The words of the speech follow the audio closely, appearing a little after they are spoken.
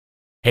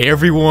Hey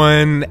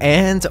everyone,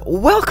 and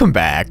welcome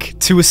back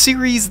to a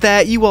series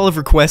that you all have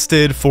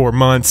requested for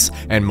months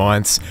and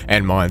months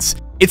and months.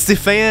 It's the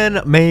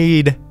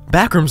fan-made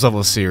Backrooms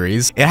level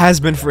series. It has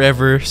been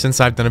forever since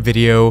I've done a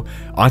video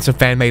on some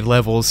fan-made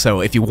levels,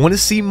 so if you want to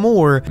see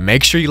more,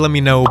 make sure you let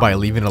me know by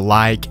leaving a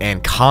like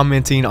and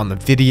commenting on the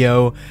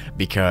video,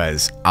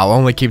 because I'll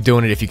only keep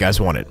doing it if you guys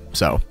want it.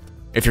 So,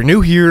 if you're new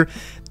here,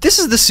 this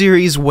is the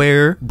series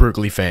where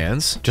Broogli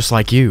fans, just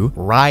like you,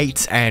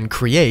 write and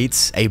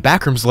create a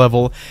Backrooms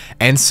level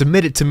and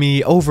submit it to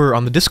me over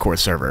on the Discord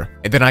server.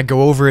 And then I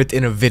go over it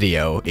in a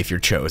video if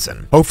you're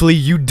chosen. Hopefully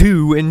you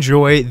do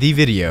enjoy the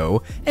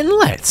video, and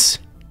let's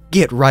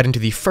get right into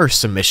the first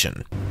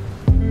submission.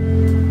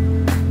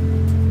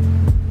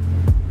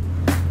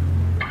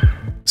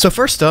 So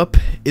first up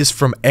is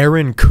from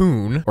Aaron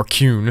Kuhn, or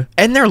Kuhn,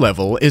 and their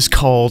level is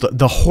called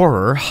The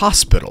Horror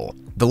Hospital.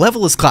 The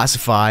level is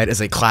classified as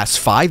a class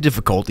 5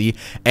 difficulty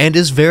and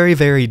is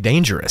very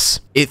dangerous.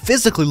 It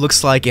physically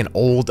looks like an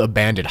old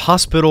abandoned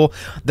hospital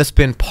that's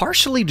been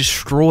partially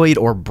destroyed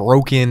or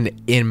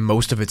broken in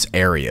most of its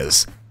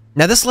areas.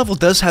 Now this level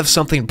does have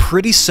something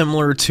pretty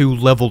similar to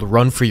leveled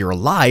Run for Your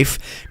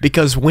Life,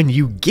 because when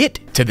you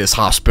get to this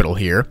hospital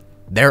here,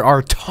 there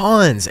are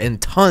tons and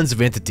tons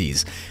of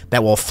entities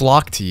that will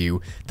flock to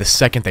you the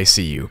second they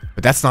see you.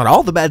 But that's not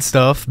all the bad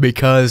stuff,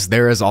 because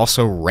there is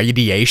also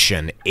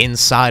radiation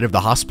inside of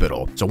the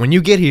hospital. So when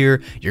you get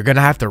here, you're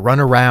gonna have to run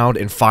around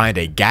and find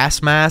a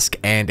gas mask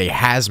and a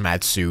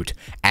hazmat suit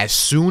as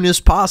soon as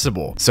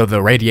possible, so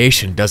the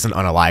radiation doesn't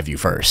unalive you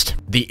first.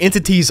 The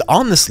entities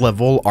on this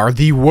level are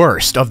the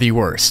worst of the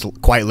worst,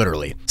 quite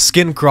literally.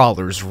 Skin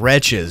crawlers,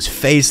 wretches,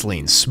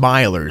 facelings,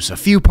 smilers, a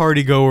few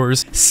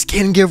partygoers,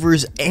 skin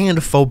givers,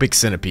 and phobic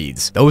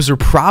centipedes. Those are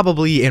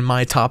probably in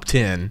my top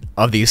 10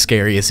 of the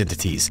scariest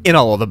entities in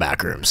all of the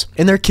Backrooms,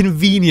 and they're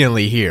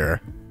conveniently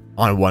here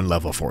on one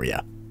level for you.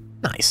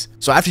 Nice.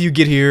 So after you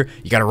get here,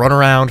 you gotta run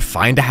around,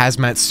 find a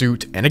hazmat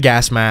suit and a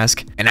gas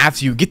mask, and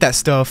after you get that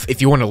stuff,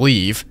 if you want to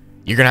leave,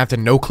 you're gonna have to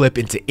no-clip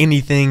into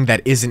anything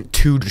that isn't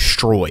too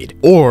destroyed.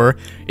 Or,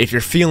 if you're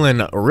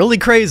feeling really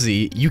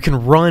crazy, you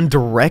can run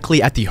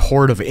directly at the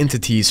horde of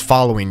entities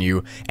following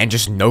you and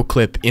just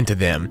no-clip into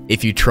them,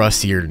 if you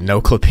trust your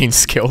no-clipping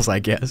skills, I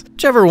guess.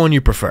 Whichever one you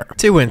prefer.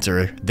 To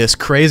enter this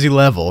crazy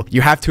level,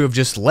 you have to have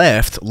just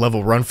left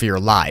level Run for Your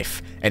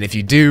Life. And if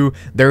you do,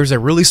 there's a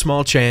really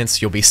small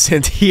chance you'll be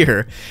sent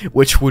here,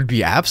 which would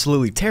be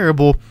absolutely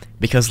terrible,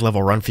 because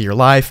level Run for Your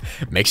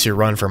Life makes you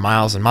run for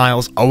miles and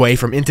miles away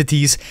from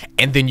entities,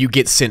 and then you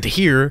get sent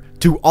here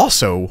to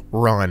also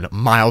run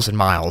miles and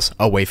miles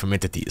away from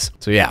entities.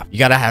 So yeah, you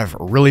gotta have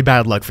really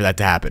bad luck for that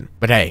to happen.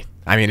 But hey,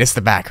 I mean, it's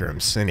the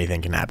Backrooms,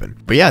 anything can happen.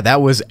 But yeah,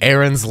 that was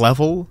Aaron's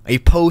level, a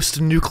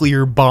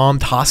post-nuclear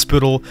bombed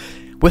hospital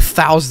with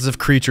thousands of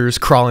creatures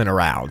crawling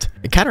around.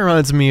 It kind of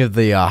reminds me of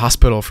the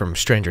hospital from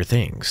Stranger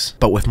Things,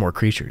 but with more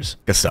creatures.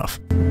 Good stuff.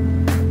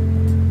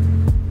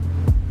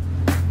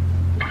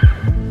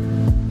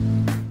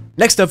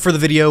 Next up for the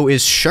video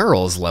is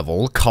Cheryl's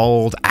level,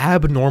 called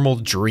Abnormal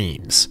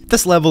Dreams.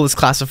 This level is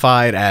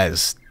classified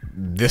as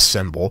this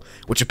symbol,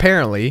 which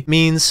apparently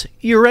means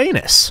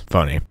Uranus.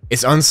 Funny.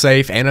 It's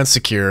unsafe and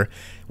unsecure,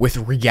 with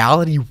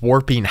reality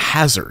warping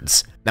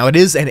hazards. Now it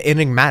is an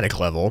enigmatic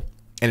level,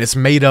 and it's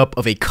made up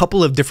of a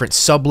couple of different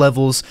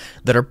sub-levels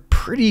that are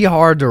pretty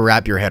hard to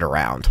wrap your head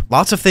around.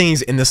 Lots of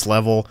things in this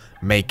level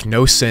make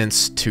no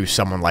sense to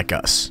someone like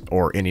us,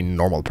 or any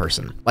normal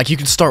person. Like, you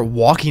can start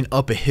walking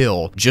up a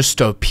hill just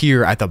to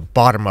appear at the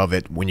bottom of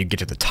it when you get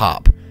to the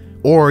top.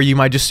 Or you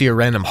might just see a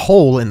random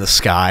hole in the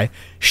sky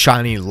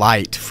shining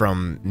light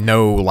from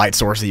no light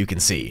source that you can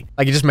see.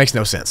 Like, it just makes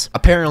no sense.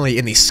 Apparently,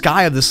 in the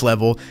sky of this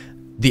level,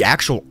 the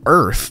actual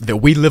Earth that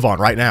we live on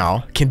right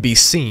now can be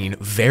seen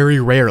very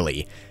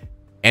rarely.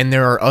 And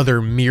there are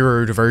other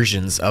mirrored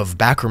versions of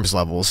Backrooms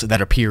levels that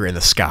appear in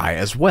the sky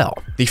as well.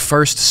 The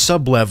first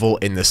sub-level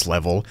in this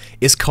level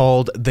is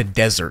called the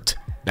Desert.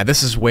 Now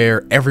this is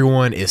where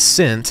everyone is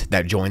sent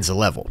that joins the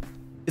level.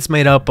 It's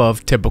made up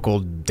of typical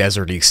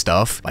deserty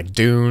stuff, like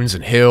dunes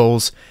and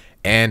hills,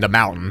 and a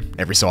mountain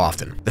every so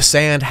often. The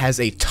sand has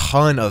a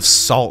ton of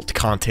salt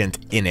content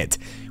in it,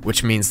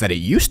 which means that it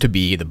used to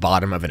be the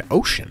bottom of an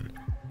ocean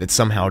that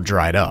somehow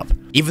dried up.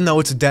 Even though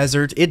it's a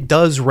desert, it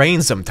does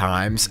rain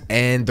sometimes,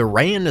 and the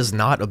rain is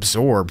not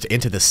absorbed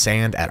into the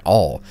sand at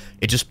all.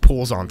 It just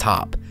pools on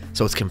top,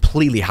 so it's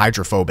completely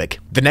hydrophobic.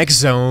 The next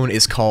zone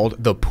is called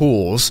the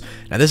Pools.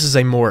 Now this is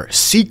a more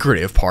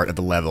secretive part of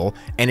the level,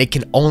 and it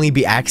can only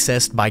be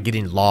accessed by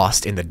getting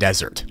lost in the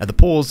desert. Now the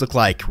pools look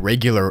like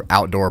regular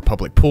outdoor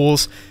public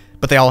pools,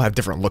 but they all have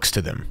different looks to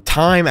them.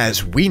 Time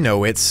as we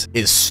know it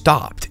is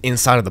stopped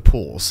inside of the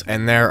pools,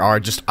 and there are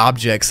just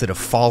objects that have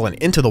fallen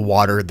into the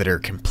water that are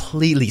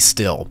completely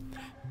still.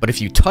 But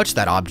if you touch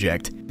that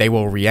object, they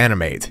will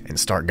reanimate and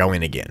start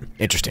going again.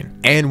 Interesting.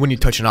 And when you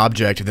touch an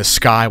object, the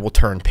sky will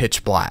turn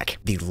pitch black.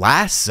 The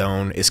last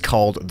zone is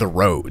called the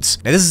Roads.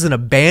 Now this is an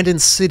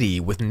abandoned city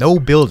with no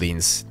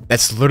buildings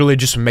that's literally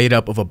just made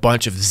up of a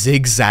bunch of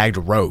zigzagged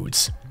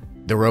roads.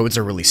 The roads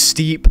are really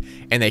steep,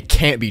 and they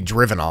can't be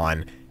driven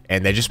on,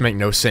 and they just make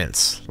no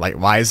sense. Like,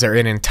 why is there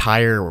an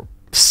entire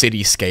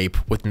cityscape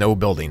with no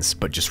buildings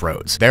but just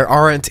roads? There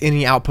aren't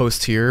any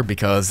outposts here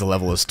because the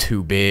level is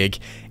too big,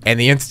 and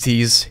the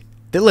entities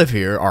that live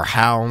here are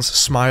hounds,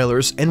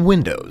 smilers, and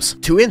windows.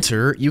 To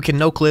enter, you can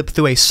no-clip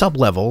through a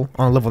sub-level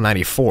on level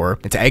 94,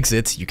 and to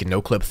exit, you can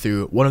no-clip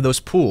through one of those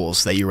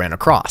pools that you ran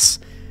across.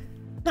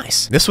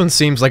 Nice. This one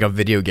seems like a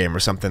video game or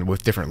something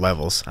with different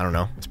levels. I don't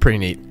know. It's pretty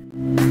neat.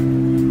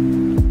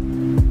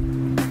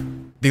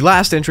 The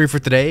last entry for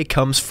today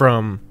comes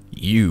from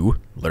you,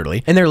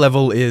 literally, and their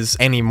level is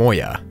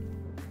Anemoia,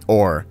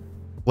 or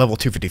level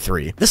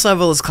 253. This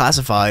level is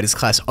classified as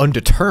class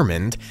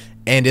undetermined,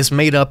 and is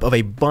made up of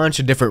a bunch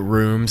of different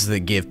rooms that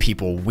give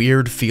people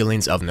weird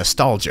feelings of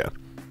nostalgia.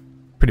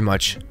 Pretty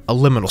much a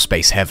liminal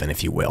space heaven,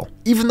 if you will.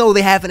 Even though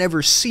they haven't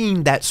ever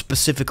seen that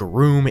specific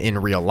room in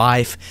real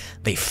life,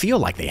 they feel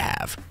like they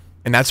have.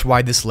 And that's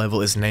why this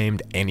level is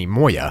named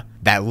Anemoia.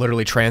 That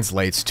literally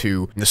translates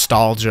to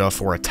nostalgia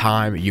for a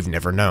time you've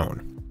never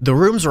known. The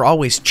rooms are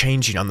always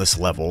changing on this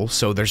level,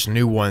 so there's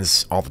new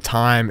ones all the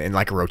time in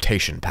like a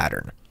rotation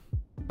pattern.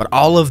 But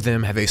all of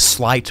them have a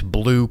slight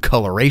blue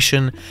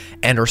coloration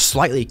and are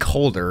slightly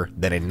colder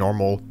than a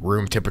normal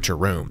room temperature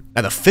room.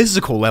 Now the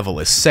physical level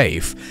is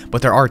safe,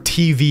 but there are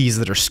TVs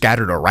that are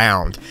scattered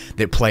around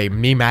that play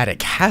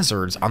mimetic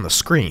hazards on the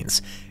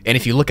screens. And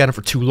if you look at them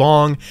for too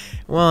long,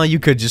 well, you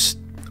could just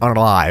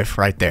unalive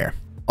right there.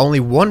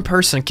 Only one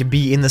person can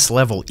be in this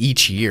level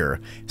each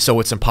year, so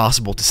it's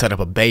impossible to set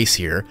up a base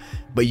here,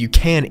 but you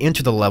can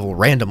enter the level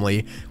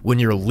randomly when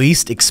you're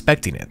least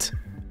expecting it.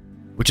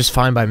 Which is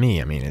fine by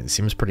me. I mean, it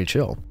seems pretty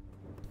chill.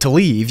 To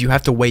leave, you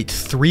have to wait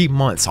 3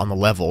 months on the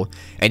level,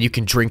 and you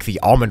can drink the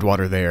almond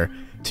water there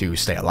to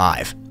stay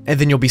alive. And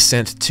then you'll be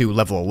sent to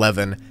level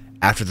 11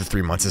 after the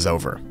 3 months is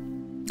over.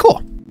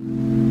 Cool.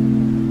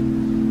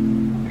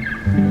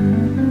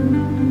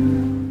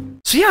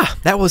 So yeah,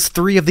 that was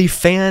 3 of the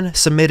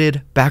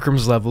fan-submitted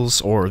Backrooms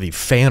levels, or the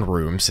fan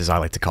rooms, as I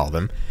like to call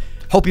them.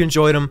 Hope you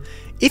enjoyed them.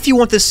 If you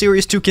want this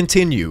series to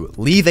continue,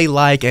 leave a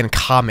like and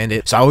comment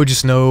it so I would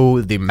just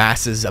know the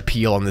masses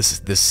appeal on this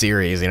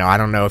series. You know, I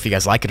don't know if you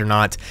guys like it or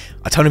not.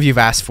 A ton of you have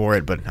asked for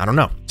it, but I don't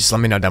know. Just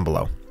let me know down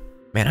below.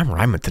 Man, I'm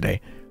rhyming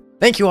today.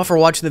 Thank you all for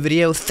watching the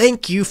video.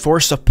 Thank you for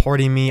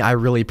supporting me. I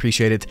really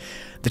appreciate it.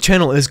 The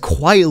channel is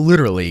quite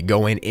literally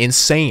going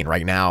insane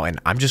right now, and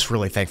I'm just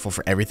really thankful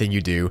for everything you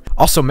do.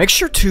 Also, make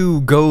sure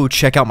to go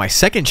check out my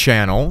second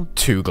channel,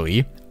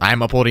 Broogli.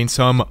 I'm uploading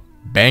some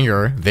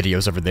banger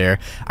videos over there.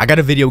 I got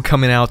a video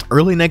coming out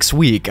early next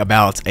week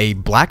about a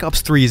Black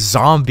Ops 3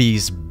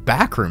 Zombies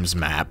Backrooms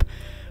map.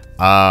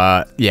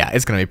 Yeah,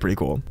 it's gonna be pretty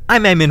cool.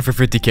 I'm aiming for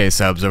 50k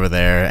subs over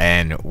there,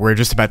 and we're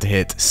just about to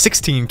hit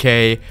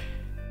 16k.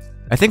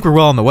 I think we're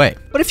well on the way.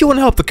 But if you want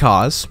to help the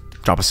cause,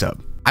 drop a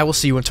sub. I will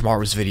see you in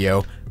tomorrow's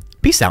video.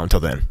 Peace out until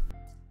then.